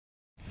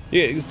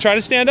You try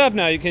to stand up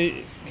now.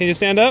 Can you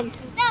stand up? No.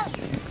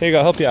 Here you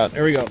go. Help you out.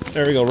 There we go.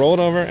 There we go. Roll it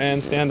over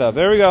and stand up.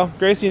 There we go.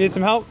 Gracie, you need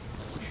some help?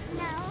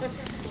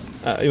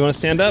 No. You want to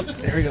stand up?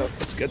 There we go.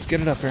 Let's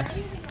get it up here.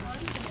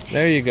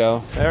 There you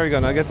go. There we go.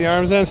 Now get the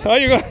arms in. Oh,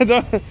 you're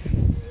going.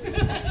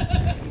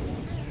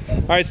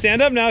 All right,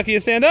 stand up now. Can you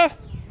stand up?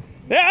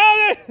 Yeah.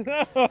 Oh, there.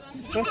 No.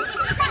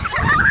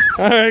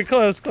 All right,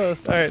 close. All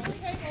right.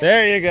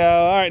 There you go.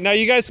 All right, now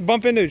you guys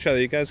bump into each other.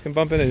 You guys can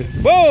bump into.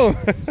 Boom.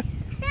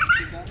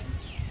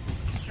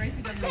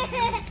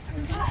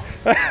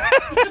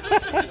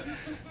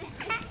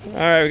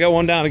 All right, we got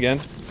one down again.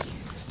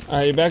 All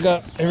right, you back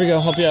up. Here we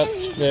go. Help you up.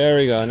 There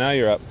we go. Now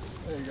you're up.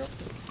 There you go.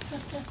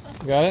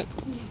 Got it?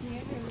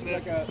 It's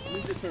like a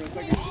ninja turtle. It's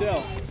like a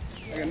shell.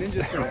 Like a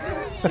ninja turtle.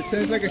 It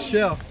sounds like a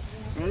shell.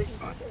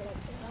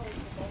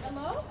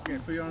 Okay,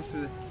 put your arms to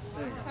the...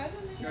 There you go.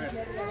 Go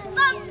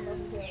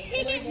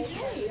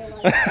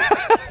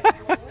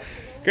ahead.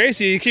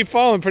 Gracie, you keep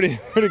falling pretty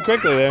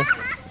quickly there.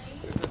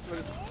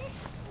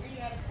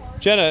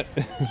 Jenna,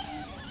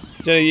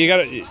 you got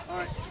it. All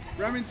right,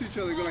 ram into each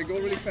other. Go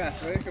really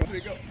fast. Ready? Go.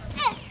 Go.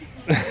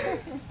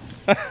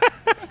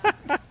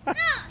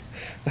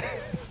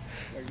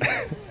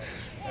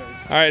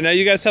 All right, now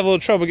you guys have a little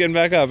trouble getting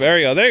back up. There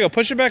you go. There you go.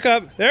 Push it back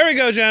up. There we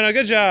go, Jenna.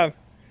 Good job.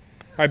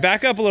 All right,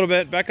 back up a little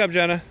bit. Back up,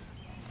 Jenna.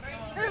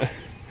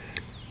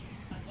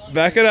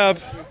 Back it up.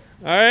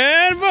 All right,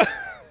 and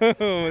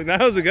boom.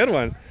 That was a good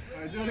one.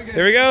 All right, do it again.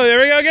 Here we go. There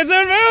we go. Get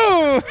some.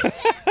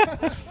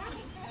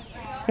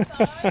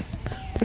 Boom.